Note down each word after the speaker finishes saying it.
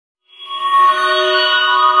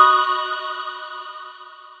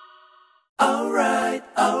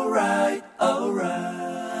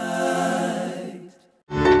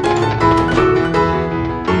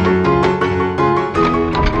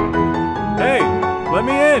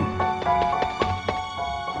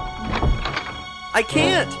I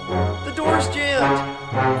can't! The door's jammed!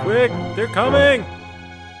 Quick, they're coming!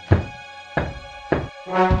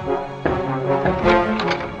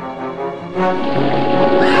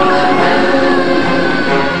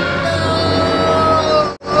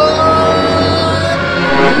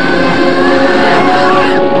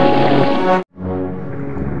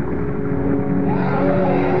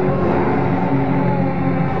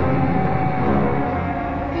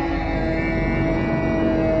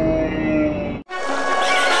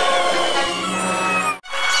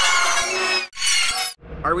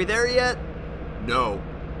 Are we there yet? No.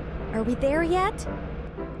 Are we there yet?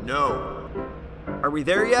 No. Are we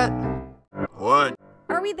there yet? What?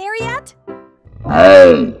 Are we there yet?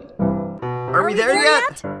 Are we there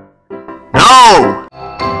yet? No!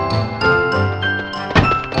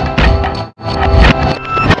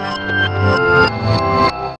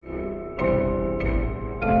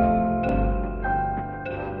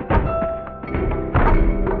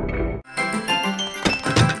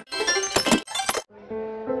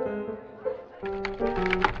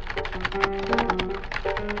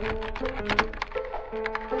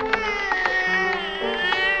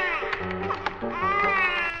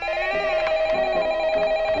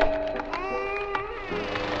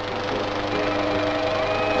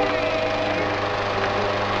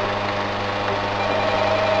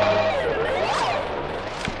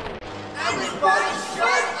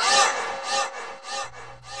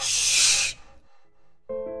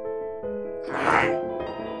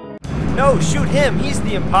 No, shoot him! He's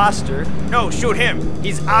the imposter! No, shoot him!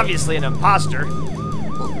 He's obviously an imposter!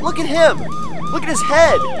 Look at him! Look at his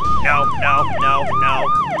head! No, no, no, no.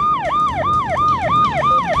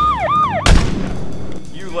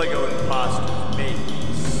 You Lego imposters made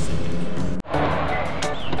me sick.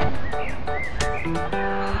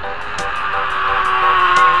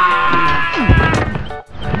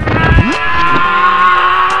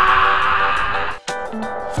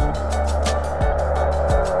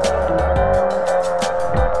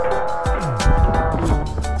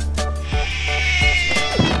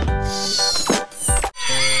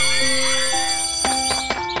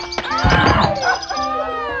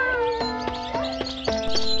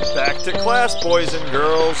 Back to class, boys and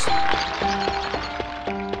girls.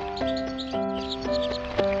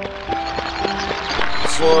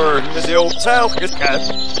 Slur, Missy old self, get cat.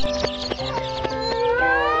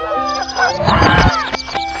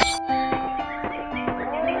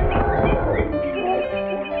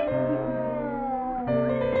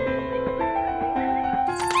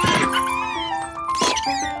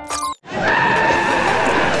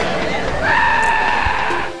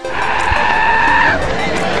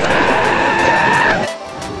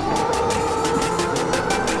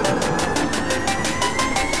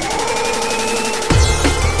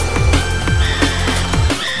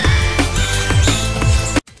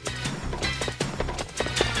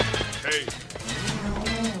 Hey,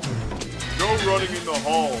 no running in the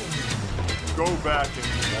hall. Go back and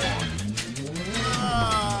walk.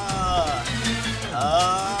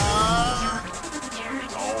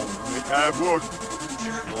 Oh, we have wood.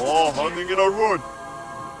 Oh, hunting in our wood.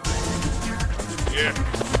 Yeah.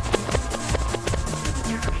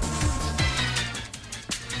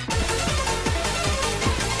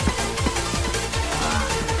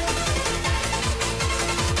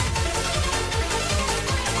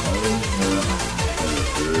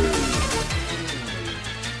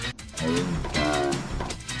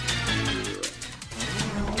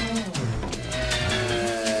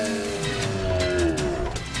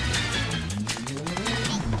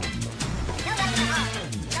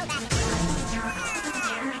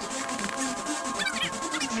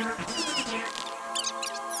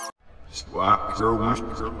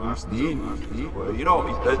 You know,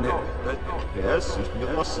 yes,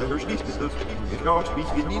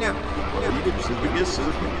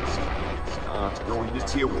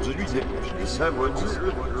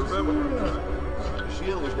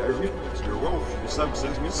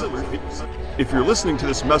 if you're listening to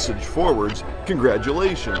this message forwards,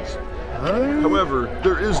 congratulations. However,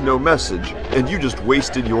 there is no message, and you just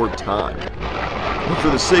wasted your time. But for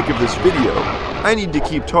the sake of this video, I need to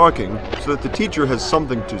keep talking so that the teacher has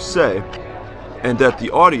something to say, and that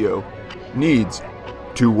the audio needs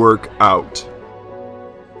to work out.